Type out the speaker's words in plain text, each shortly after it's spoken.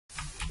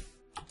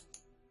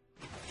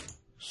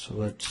So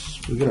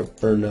we're gonna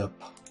burn up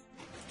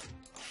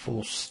a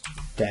full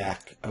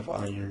stack of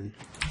iron.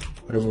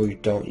 Whatever we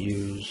don't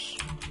use,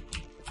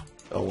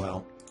 oh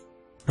well.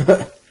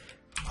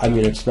 I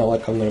mean, it's not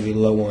like I'm gonna be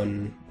low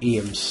on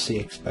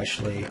EMC,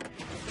 especially.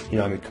 You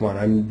know, I mean, come on,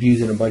 I'm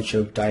using a bunch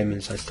of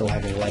diamonds. I still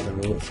have 11.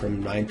 We went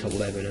from 9 to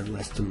 11 in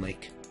less than,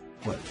 like,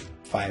 what,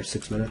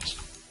 5-6 minutes?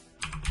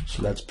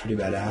 So that's pretty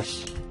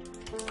badass.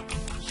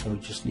 So we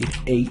just need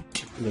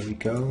 8. There we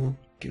go.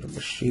 Get a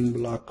machine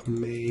block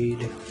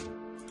made.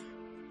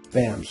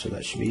 Bam, so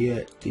that should be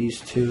it.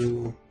 These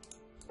 2,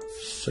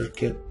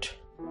 circuit,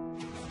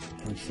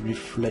 and 3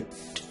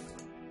 flint,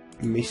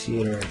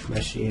 machiator,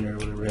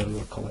 whatever you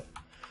want to call it.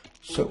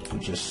 So we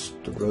just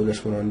throw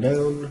this one on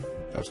down.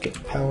 Let's get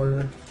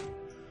power.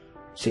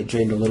 See, it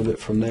drained a little bit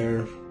from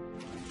there.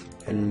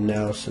 And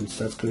now, since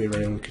that's going to be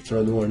running, we can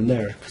throw the one in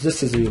there. Because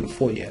this isn't even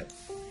full yet.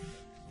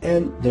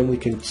 And then we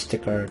can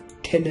stick our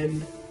tin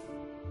in.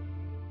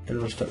 And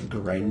we'll start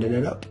grinding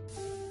it up.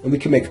 And we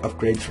can make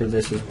upgrades for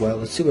this as well.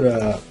 Let's see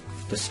what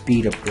the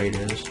speed upgrade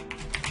is.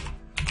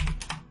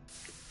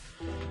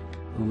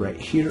 Right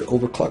here,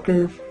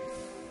 overclocker.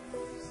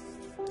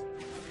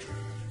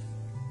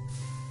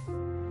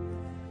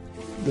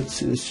 Let's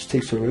see, this just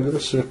takes a regular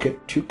circuit,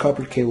 2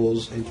 copper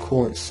cables, and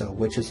coolant cell,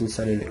 which is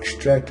inside an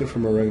extractor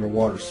from a regular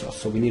water cell.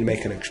 So we need to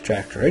make an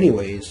extractor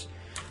anyways,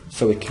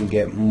 so we can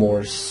get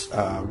more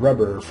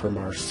rubber from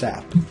our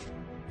sap.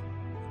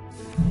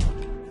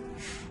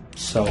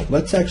 So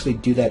let's actually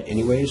do that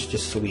anyways,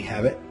 just so we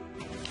have it.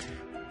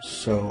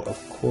 So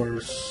of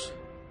course,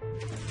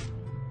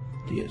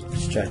 the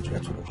extractor,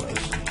 that's what it was.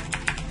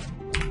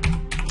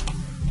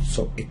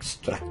 So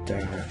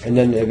extractor, and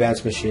then the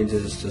advanced machines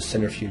is the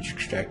centrifuge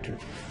extractor.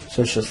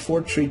 So it's just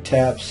 4 tree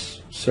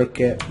taps,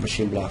 circuit,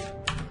 machine block.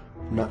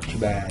 Not too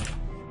bad.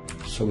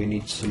 So we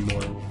need some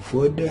more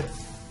wood.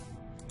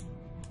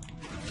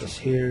 This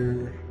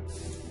here.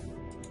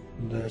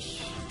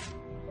 This.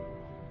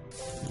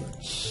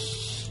 Let's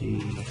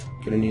see.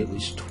 Gonna need at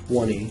least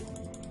 20.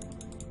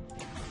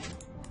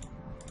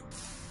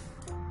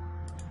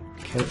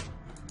 Okay.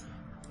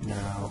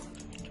 Now.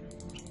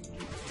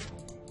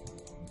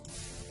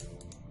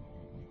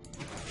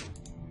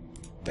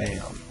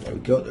 Bam. There we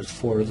go. There's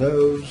 4 of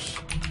those.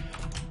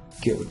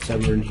 Get what's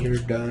ever in here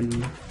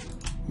done.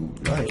 Ooh,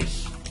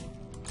 nice.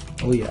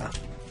 Oh yeah.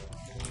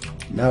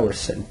 Now we're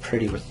sitting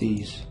pretty with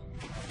these.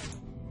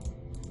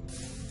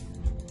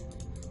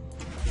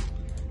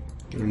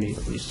 Gonna need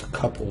at least a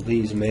couple of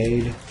these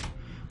made.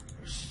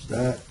 There's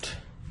that.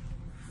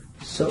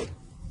 So,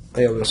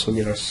 we also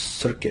need our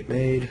circuit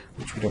made,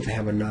 which we don't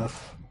have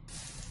enough.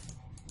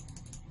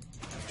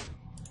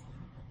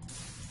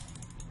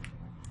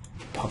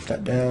 Pop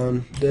that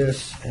down,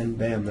 this, and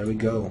bam, there we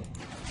go.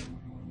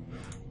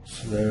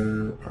 So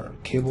there are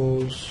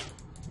cables.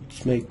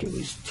 Let's make at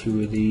least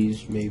 2 of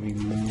these, maybe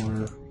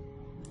more.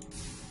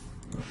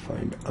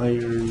 Refined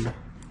iron,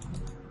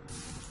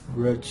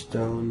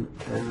 redstone,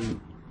 and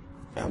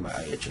my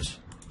eye itches.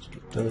 Let's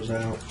get those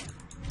out.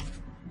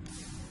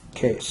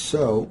 Okay,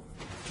 so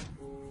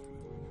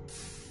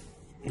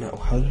now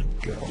how did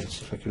it go? Let's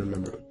see if I can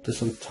remember.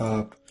 This on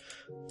top,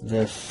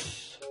 this.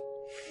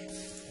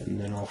 And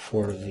then all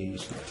 4 of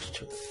these next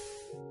to it.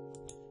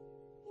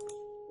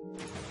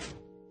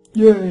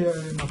 Yeah,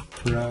 I'm a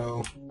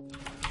pro.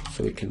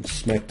 So we can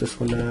smack this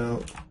one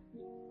out.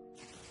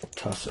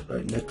 Toss it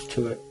right next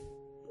to it.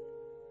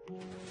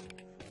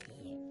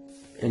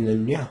 And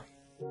then, yeah,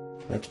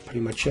 that's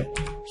pretty much it.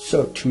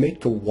 So to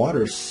make the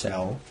water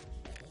cell,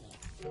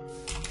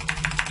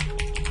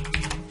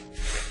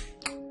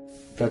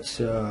 that's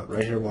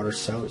right here, water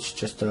cell. It's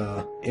just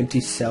a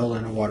empty cell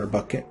and a water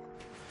bucket.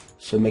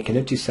 So to make an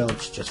empty cell,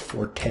 it's just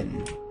 4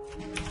 tin.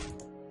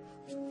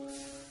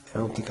 I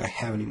don't think I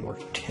have any more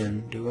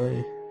tin, do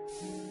I?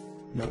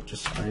 No,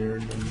 just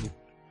iron and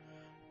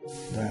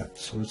that.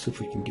 So let's see if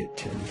we can get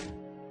tin.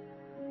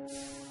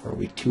 Or are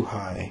we too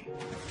high?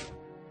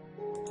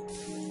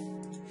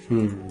 I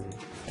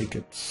think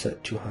it's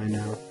set too high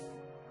now.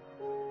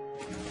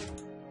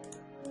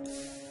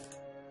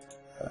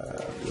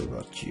 What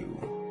about you?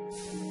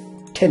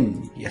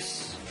 10,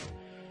 yes.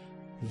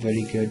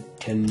 Very good,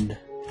 10.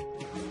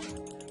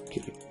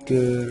 Get a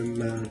good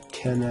amount of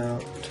 10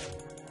 out.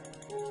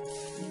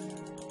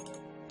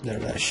 There,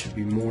 that should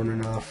be more than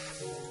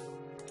enough.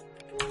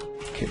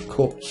 Okay,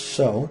 cool.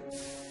 So,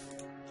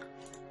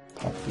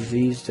 pop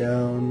these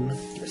down.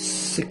 There's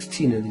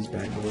 16 of these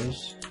bad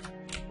boys.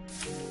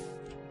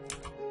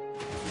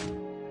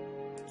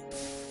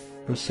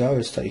 I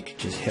always thought you could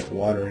just hit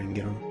water and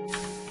get them.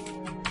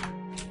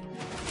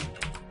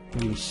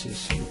 Let me see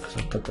some, because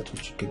I thought that's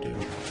what you could do.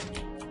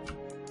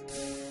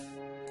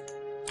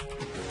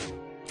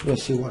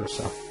 Let's see water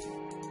cell.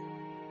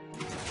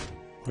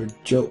 What a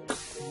joke.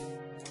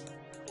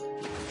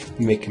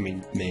 You're making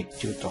me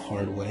do it the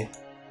hard way.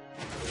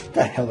 What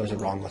the hell is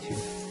wrong with you?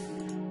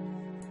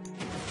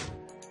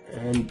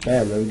 And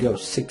bam, there we go.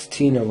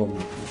 16 of them.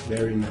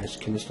 Very nice.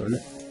 Can you start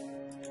it?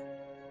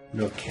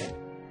 No, can't.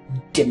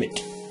 Damn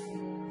it.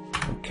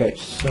 Okay,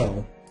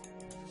 so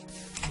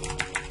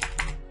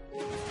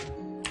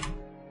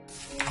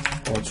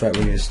that's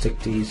right, we need to stick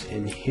these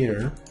in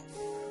here.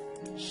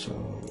 So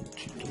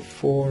 2, 3,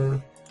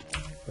 4,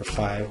 or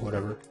 5,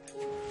 whatever.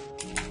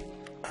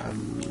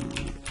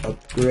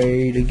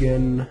 Upgrade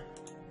again.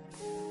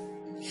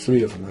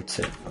 3 of them, that's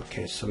it.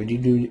 Okay, so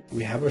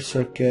we have our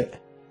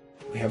circuit,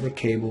 we have our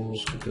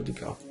cables, we're good to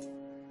go.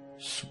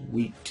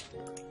 Sweet.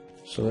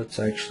 So let's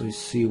actually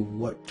see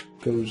what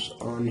goes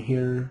on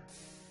here.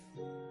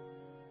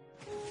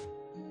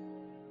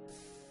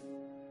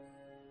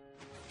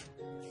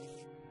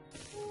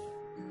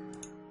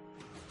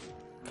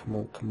 Come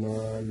on, come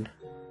on.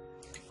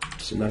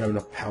 Does it not have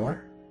enough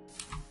power?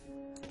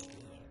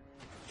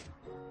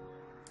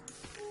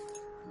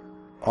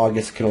 Oh, I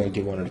guess it can only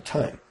do one at a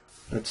time.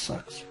 That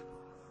sucks.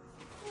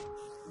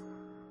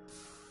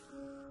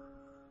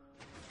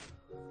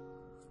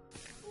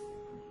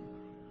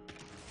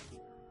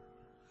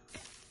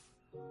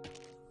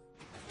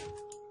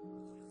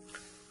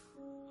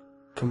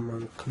 Come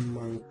on, come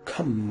on,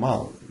 come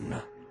on.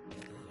 There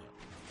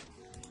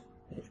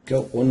we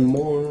go, one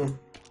more.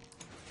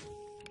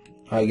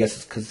 I guess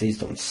it's because these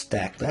don't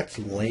stack. That's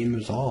lame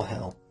as all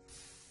hell.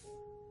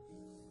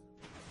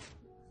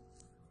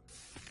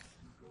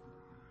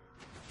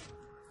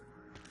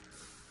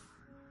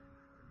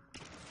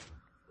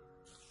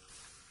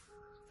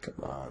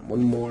 Come on,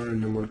 one more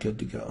and then we're good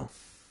to go.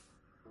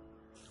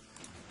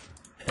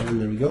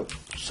 And there we go.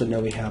 So now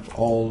we have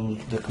all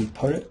the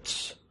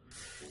components.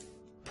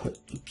 Put,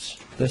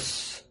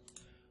 this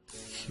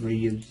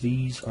 3 of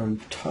these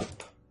on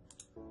top.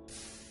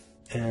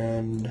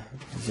 And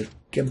the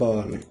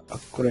gibbon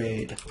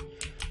upgrade.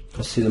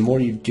 Let's see, the more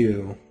you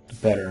do, the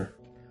better.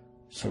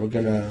 So we're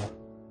gonna,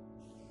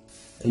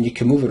 and you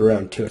can move it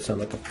around too, it's not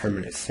like a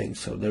permanent thing.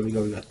 So there we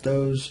go, we got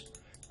those.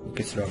 We'll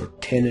get our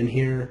tin in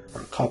here,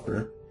 or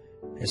copper.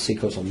 And see,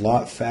 it goes a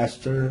lot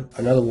faster.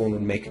 Another one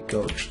would make it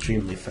go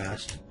extremely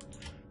fast.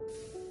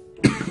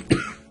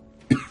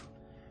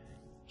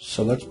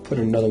 So let's put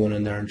another one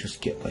in there and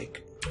just get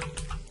like,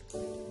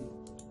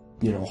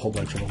 you know, a whole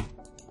bunch of them.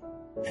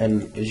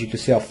 And as you can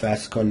see how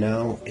fast it's going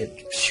now,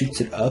 it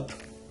shoots it up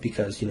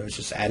because, you know, it's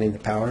just adding the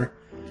power.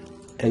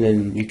 And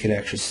then you can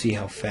actually see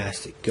how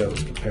fast it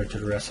goes compared to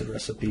the rest of the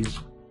recipes.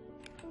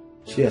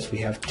 So yes, we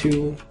have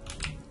 2.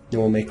 Then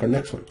we'll make our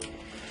next one.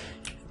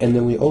 And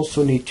then we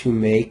also need to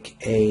make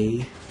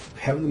we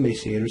have the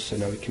emaciators, so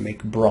now we can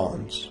make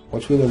bronze.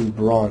 Once we learn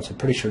bronze, I'm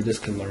pretty sure this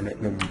can learn it,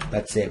 and then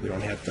that's it. We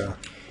don't have to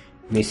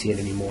emaciate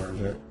any more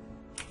of it.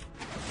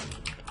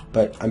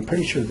 But I'm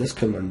pretty sure this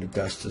can learn the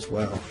dust as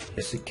well.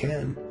 Yes, it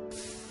can.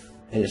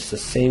 And it's the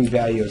same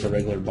value as a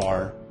regular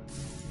bar.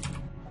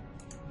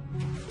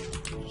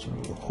 So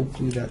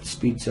hopefully that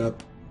speeds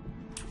up.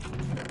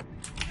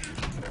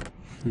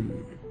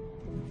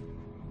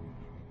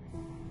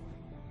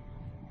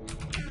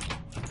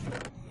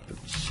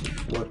 Let's see,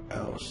 what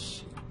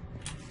else?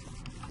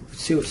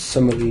 Let's see what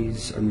some of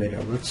these are made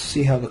of. Let's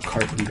see how the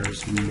carpenter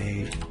is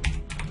made.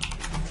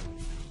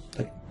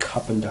 The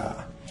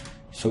carpenter.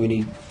 So we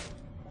need,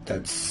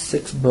 that's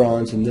 6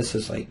 bronze, and this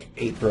is like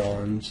 8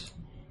 bronze.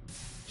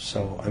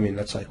 So, I mean,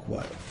 that's like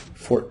what?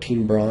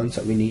 14 bronze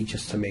that we need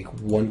just to make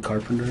 1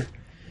 carpenter.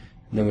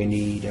 And then we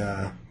need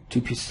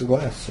 2 pieces of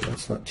glass, so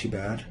that's not too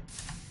bad.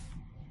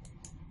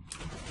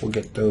 We'll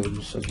get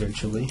those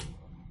eventually.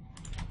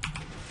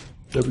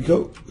 There we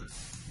go.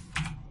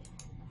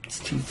 Let's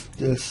teach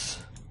this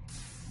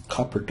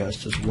copper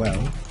dust as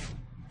well.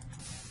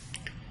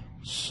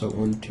 So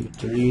 1, 2,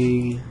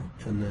 3,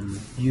 and then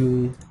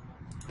you,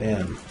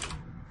 bam.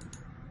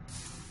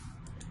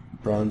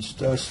 Bronze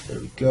dust, there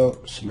we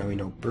go. So now we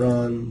know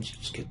bronze.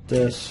 Let's get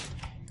this.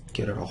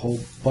 Get out a whole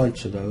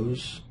bunch of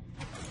those.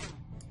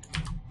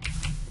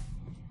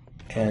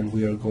 And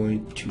we are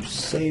going to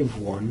save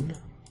one.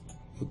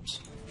 Oops.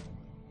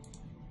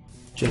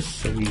 Just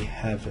so we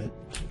have it.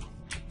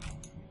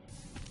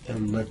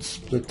 And let's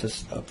split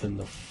this up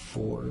into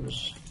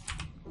 4s.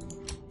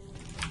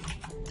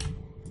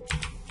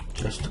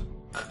 Just to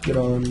cook it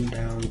on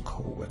down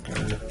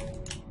quicker.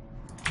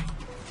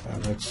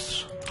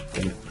 Let's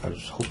get it. I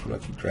was hoping I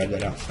could grab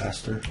that out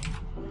faster.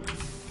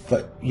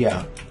 But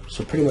yeah,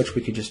 so pretty much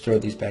we could just throw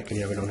these back in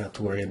here. We don't have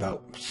to worry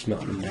about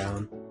smelting them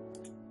down.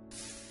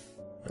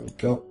 There we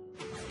go.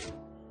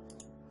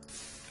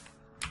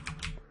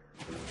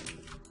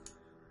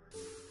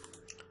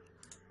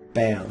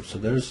 Bam, so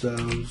there's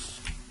those.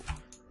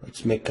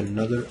 Let's make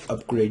another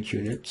upgrade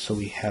unit so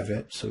we have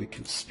it, so we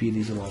can speed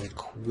these along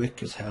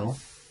quick as hell.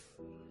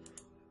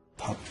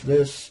 Pop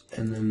this,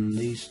 and then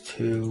these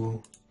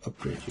 2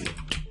 upgrade unit.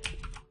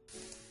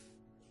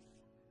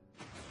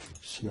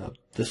 So now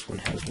this one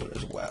has one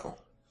as well.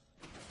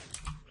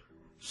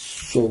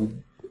 So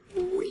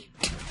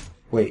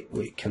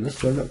wait, can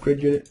this learn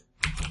upgrade unit?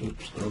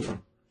 Oops, no.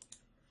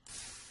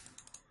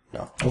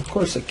 No, of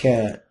course it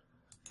can't.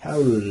 How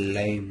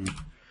lame.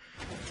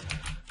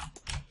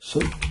 So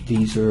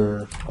these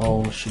are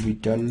all should be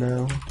done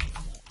now.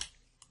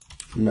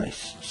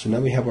 Nice. So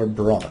now we have our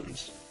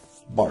bronze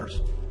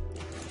bars.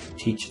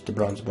 Teach the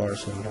bronze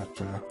bars so we don't have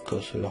to go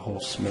through the whole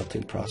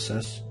smelting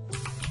process.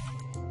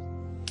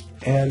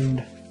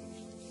 And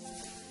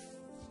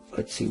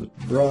let's see, with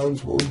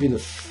bronze, what would be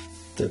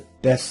the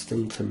best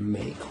thing to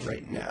make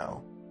right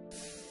now?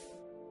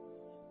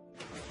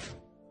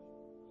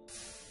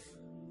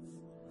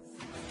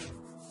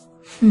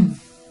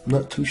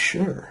 Not too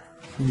sure.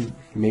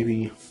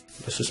 Maybe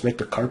let's just make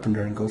the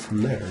carpenter and go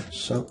from there.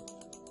 So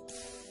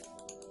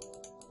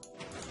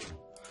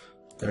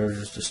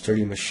there's the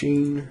sturdy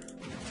machine.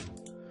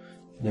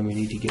 Then we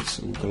need to get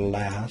some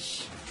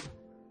glass.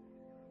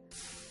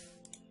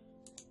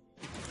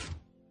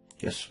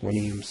 Yes, 1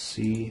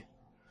 EMC.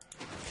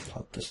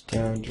 Plop this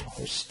down, do a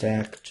whole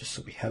stack just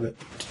so we have it.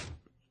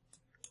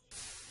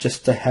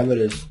 Just to have it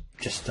is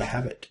just to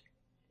have it.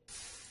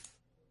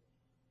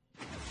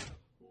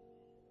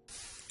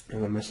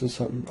 Am I missing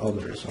something? Oh,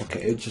 there is.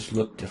 Okay, it just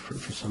looked different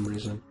for some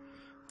reason.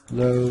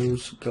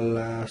 Those,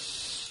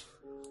 glass.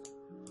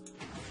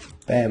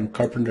 Bam,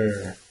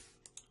 carpenter.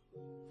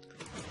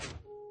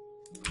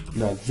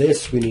 Now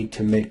this we need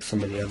to make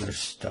some of the other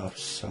stuff,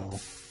 so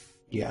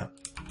yeah.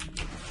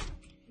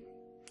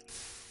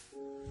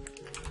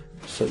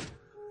 So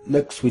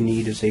next we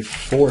need is a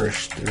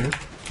forester.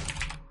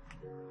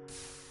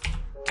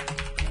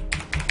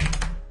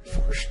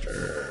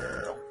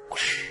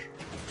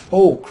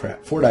 Oh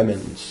crap, 4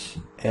 diamonds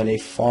and a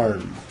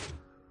farm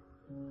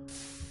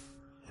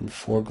and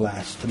 4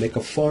 glass. To make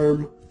a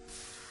farm,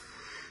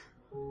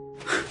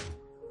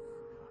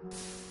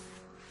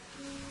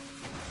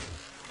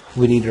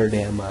 we need our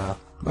damn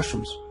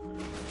mushrooms.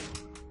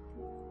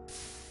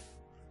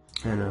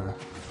 And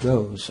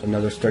those,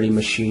 another sturdy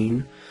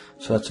machine,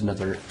 so that's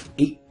another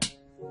 8.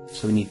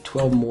 So we need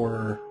 12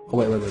 more. Oh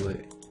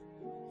wait.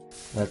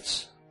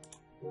 That's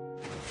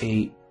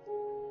 8.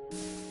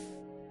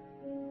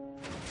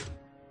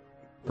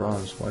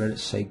 Bronze. Why did it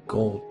say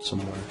gold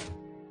somewhere?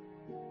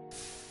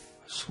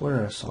 I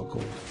swear I saw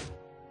gold.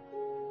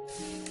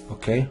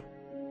 Okay.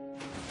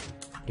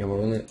 Yeah, we're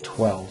only at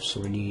 12, so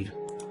we need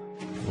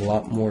a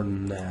lot more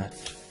than that.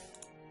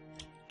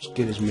 Let's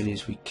get as many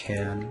as we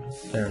can.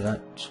 There,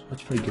 that's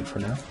pretty good for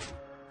now.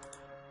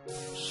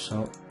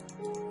 So,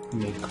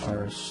 make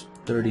our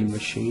sturdy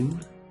machine.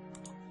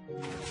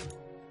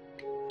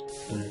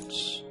 And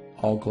it's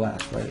all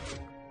glass, right?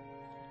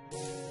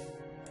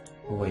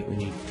 Oh wait, we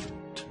need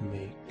to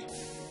make...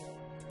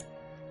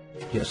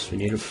 Yes, we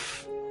need a...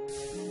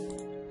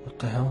 What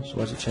the hell? So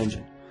why's it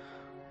changing?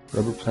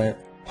 Rubber plant,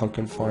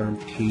 pumpkin farm,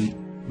 peat,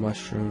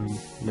 mushroom,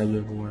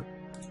 nebulivore.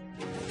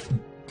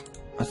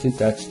 I think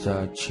that's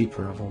the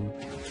cheaper of them.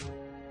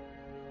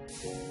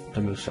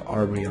 Then moves to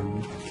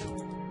arborium.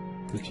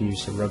 We can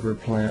use the rubber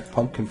plant,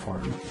 pumpkin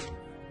farm.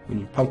 We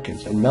need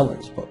pumpkins and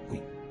melons, but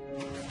we...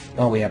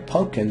 Oh, we have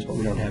pumpkins, but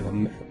we don't have a...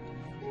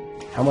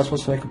 How am I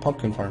supposed to make a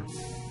pumpkin farm?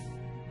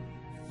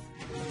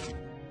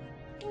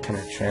 Can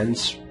I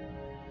transfer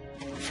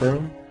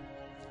them?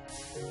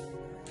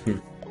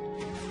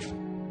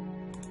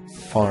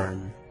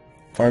 Farm.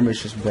 Farm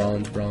is just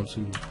bronze,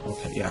 and...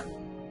 Okay, yeah.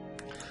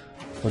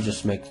 We'll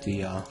just make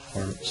the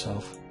farm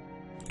itself.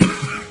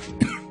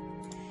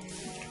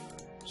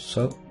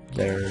 So,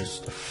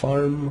 there's the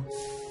farm,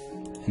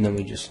 and then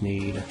we just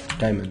need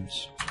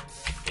diamonds.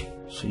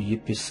 So,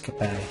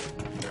 yippee-skippy.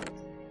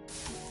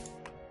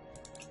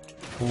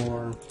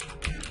 4.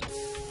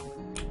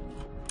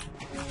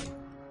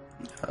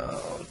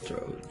 I'll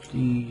throw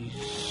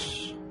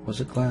these. Was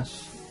it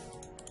glass?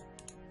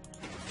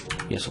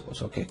 Yes, it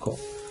was. Okay, cool.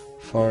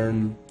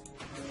 Farm,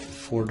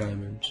 4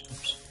 diamonds.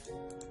 Oops.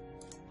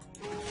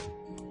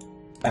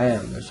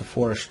 Bam, there's a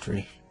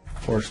forester.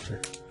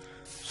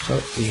 So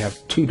we have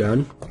 2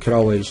 done. I could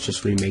always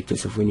just remake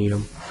this if we need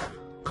them.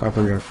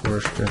 Carpenter,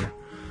 forester,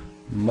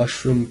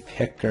 mushroom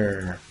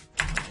picker.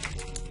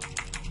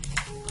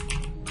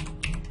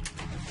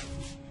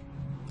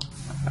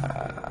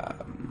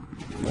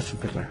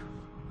 Mushroom picker.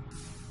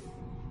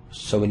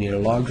 So we need a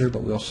logger,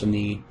 but we also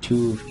need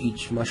 2 of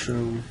each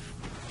mushroom.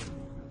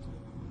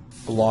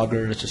 A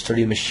logger is a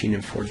sturdy machine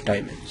and 4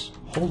 diamonds.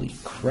 Holy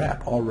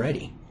crap,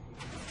 already.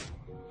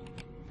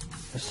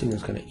 This thing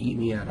is going to eat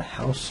me out of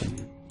house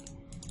and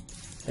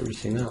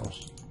everything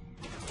else.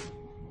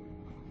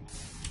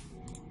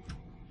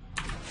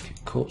 Okay,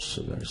 cool,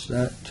 so there's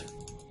that.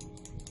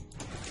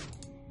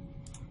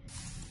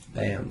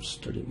 Bam,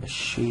 sturdy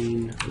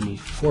machine. We need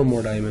 4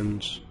 more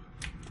diamonds.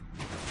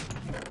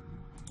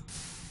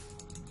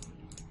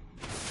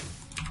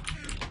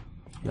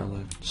 Now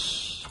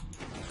let's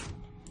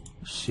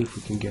see if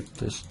we can get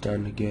this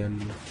done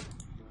again.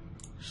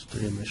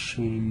 Sturdy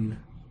machine.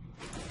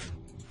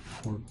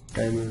 4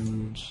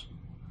 diamonds.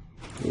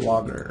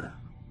 Logger.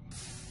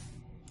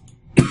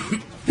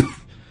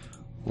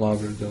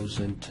 Logger goes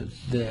into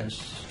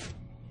this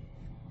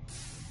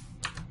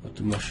with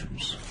the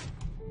mushrooms.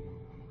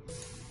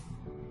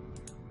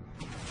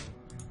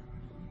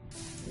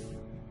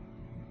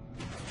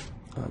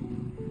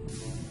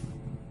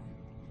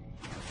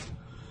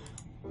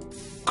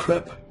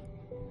 Crap.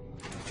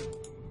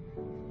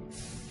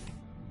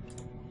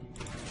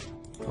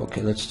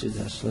 Okay, let's do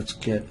this. Let's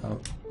get a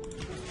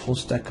whole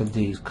stack of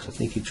these, because I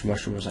think each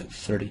mushroom was like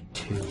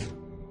 32.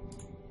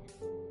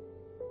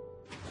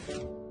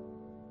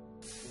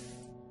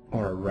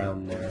 or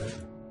around there.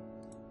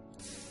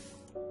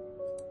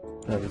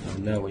 There we go.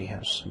 Now we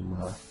have some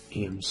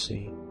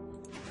EMC.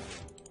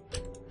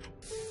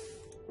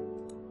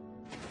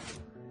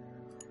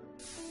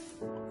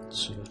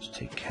 So let's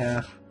take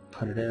half,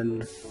 put it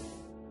in.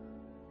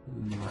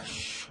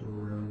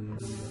 Mushroom.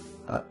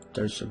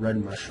 There's a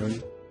red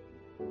mushroom.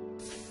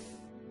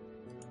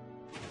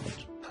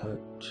 Let's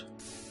put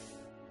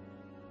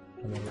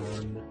another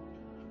one.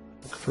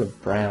 Look for a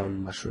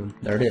brown mushroom.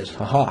 There it is.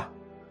 Haha.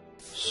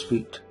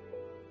 Sweet.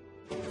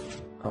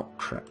 Oh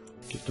crap.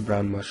 Get the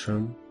brown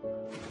mushroom.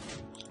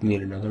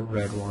 Need another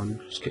red one.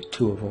 Let's get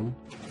 2 of them.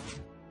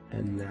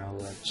 And now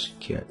let's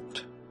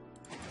get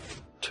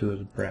 2 of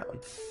the brown.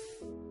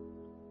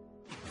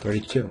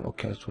 32.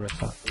 Okay, that's what I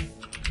thought.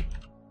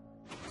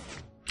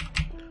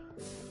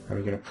 Now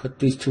we're going to put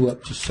these 2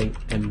 up just so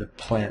in the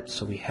plant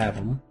so we have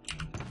them.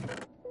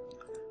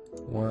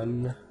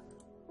 1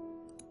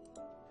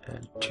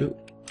 and 2.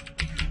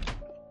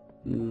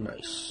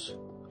 Nice.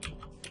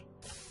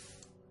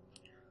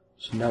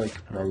 So now we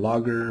can put our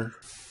logger,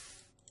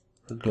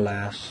 our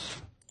glass,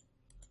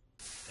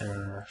 and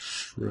our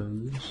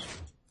shrooms.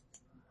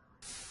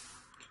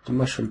 The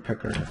mushroom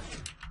picker.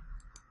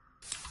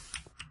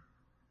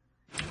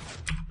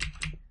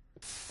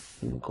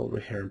 We'll go over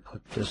here and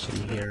put this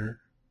in here.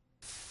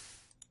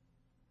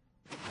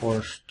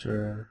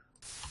 Forester,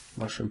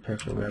 mushroom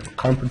picker. We have a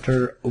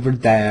carpenter over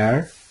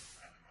there.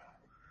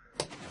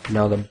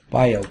 Now the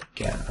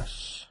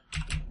biogas.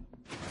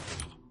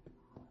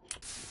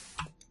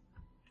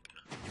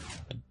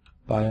 The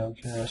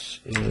biogas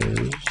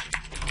is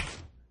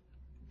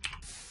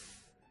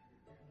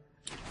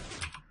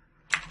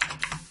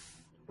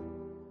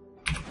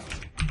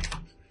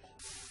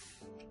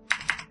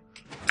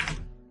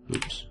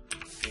oops.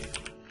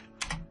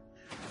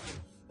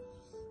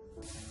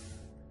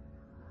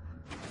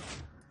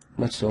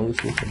 That's the only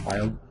thing for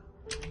bio.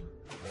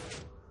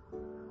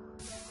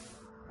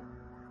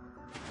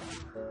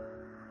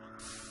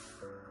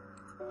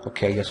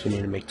 Okay, I guess we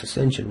need to make this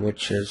engine,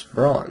 which is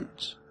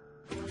bronze.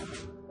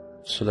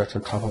 So that's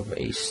on top of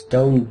a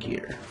stone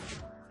gear.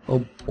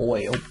 Oh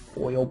boy, oh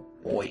boy, oh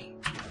boy.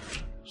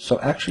 So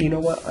actually, you know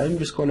what? I'm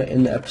just going to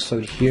end the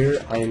episode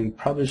here. I'm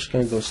probably just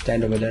going to go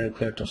stand over there and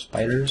clear out those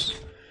spiders.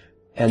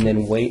 And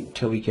then wait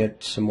until we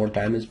get some more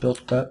diamonds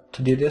built up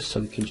to do this, so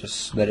we can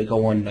just let it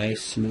go on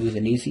nice, smooth,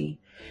 and easy.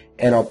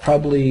 And I'll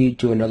probably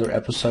do another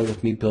episode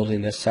with me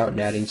building this out and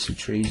adding some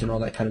trees and all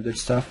that kind of good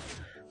stuff.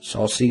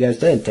 So I'll see you guys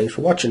then. Thanks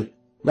for watching.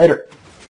 Later.